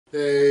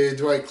Hey,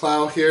 Dwight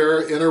Clow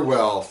here, Inner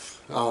Wealth.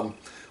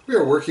 We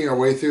are working our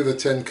way through the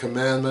Ten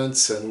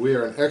Commandments, and we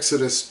are in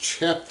Exodus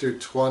chapter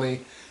 20.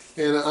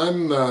 And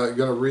I'm going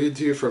to read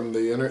to you from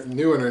the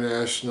New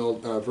International,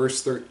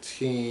 verse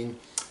 13.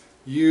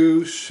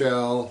 You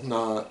shall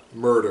not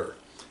murder.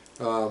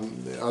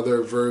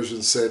 Other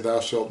versions say,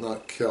 thou shalt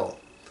not kill.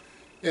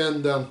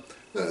 And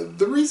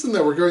the reason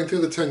that we're going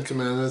through the Ten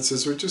Commandments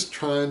is we're just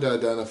trying to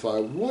identify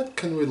what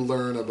can we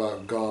learn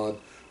about God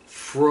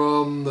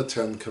from the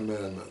Ten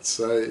Commandments.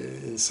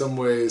 In some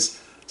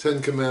ways,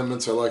 Ten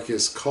Commandments are like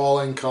his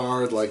calling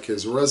card, like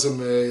his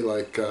resume,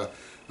 like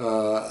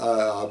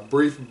a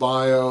brief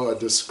bio, a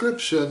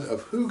description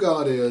of who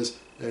God is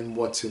and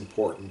what's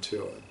important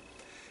to him.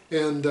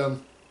 And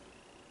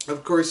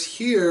of course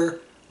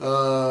here,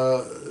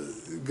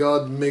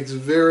 God makes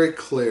very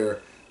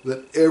clear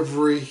that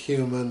every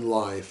human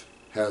life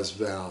has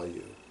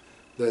value,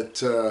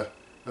 that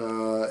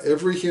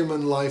every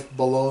human life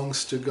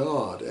belongs to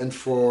God, and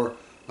for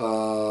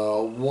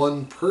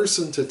one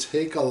person to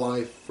take a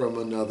life from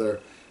another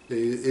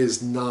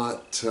is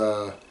not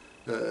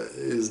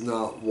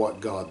what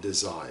God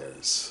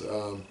desires.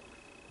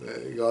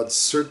 God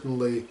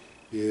certainly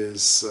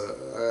is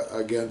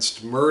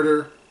against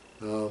murder.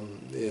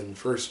 In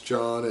 1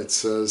 John it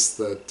says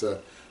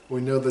that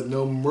we know that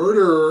no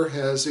murderer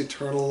has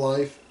eternal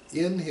life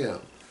in him.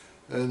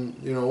 And,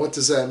 what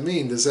does that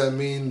mean? Does that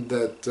mean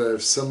that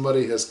if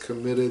somebody has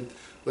committed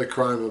the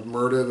crime of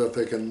murder that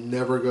they can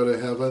never go to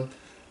heaven?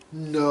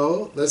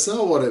 No, that's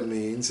not what it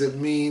means. It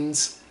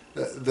means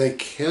they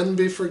can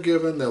be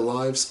forgiven, their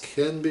lives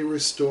can be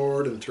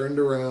restored and turned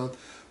around.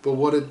 But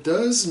what it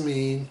does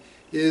mean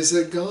is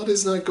that God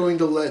is not going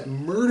to let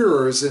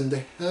murderers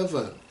into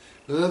heaven.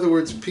 In other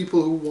words,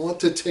 people who want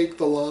to take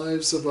the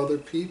lives of other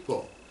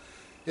people.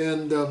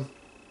 And,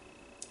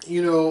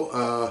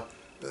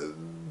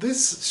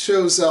 this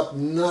shows up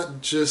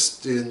not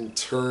just in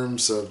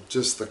terms of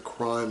just the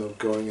crime of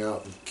going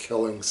out and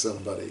killing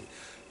somebody,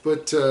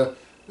 but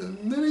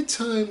many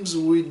times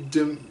we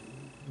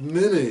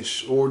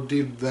diminish or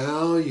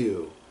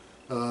devalue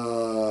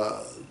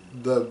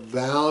the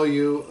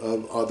value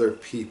of other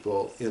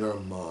people in our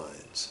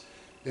minds.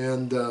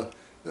 And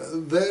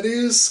that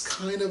is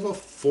kind of a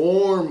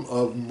form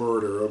of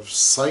murder, of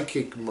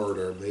psychic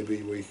murder,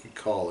 maybe we could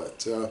call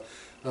it.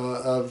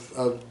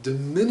 Of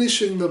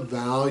diminishing the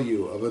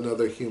value of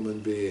another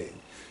human being.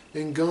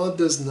 And God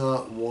does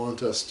not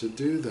want us to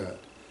do that.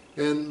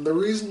 And the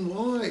reason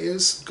why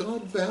is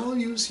God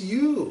values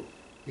you.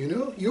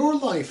 Your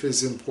life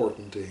is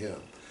important to him.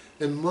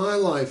 And my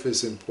life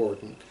is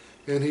important.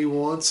 And he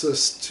wants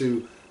us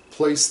to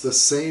place the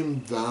same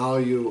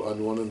value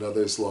on one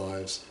another's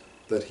lives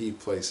that he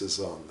places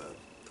on them.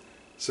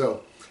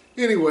 So,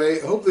 anyway,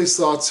 I hope these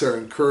thoughts are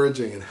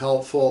encouraging and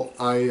helpful.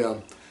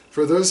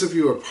 For those of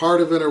you who are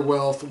part of Inner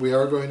Wealth, we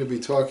are going to be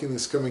talking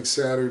this coming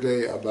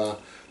Saturday about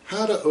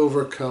how to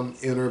overcome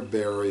inner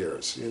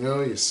barriers.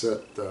 You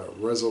set a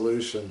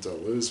resolution to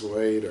lose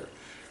weight or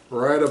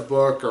write a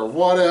book or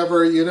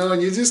whatever, and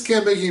you just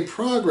can't make any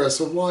progress.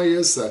 So why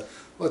is that?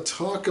 Well,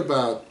 talk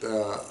about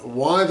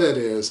why that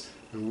is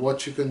and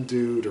what you can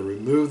do to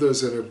remove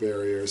those inner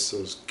barriers,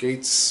 those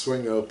gates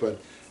swing open,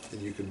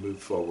 and you can move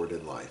forward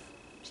in life.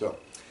 So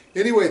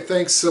anyway,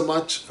 thanks so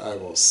much. I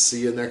will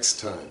see you next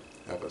time.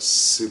 Have a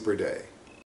super day.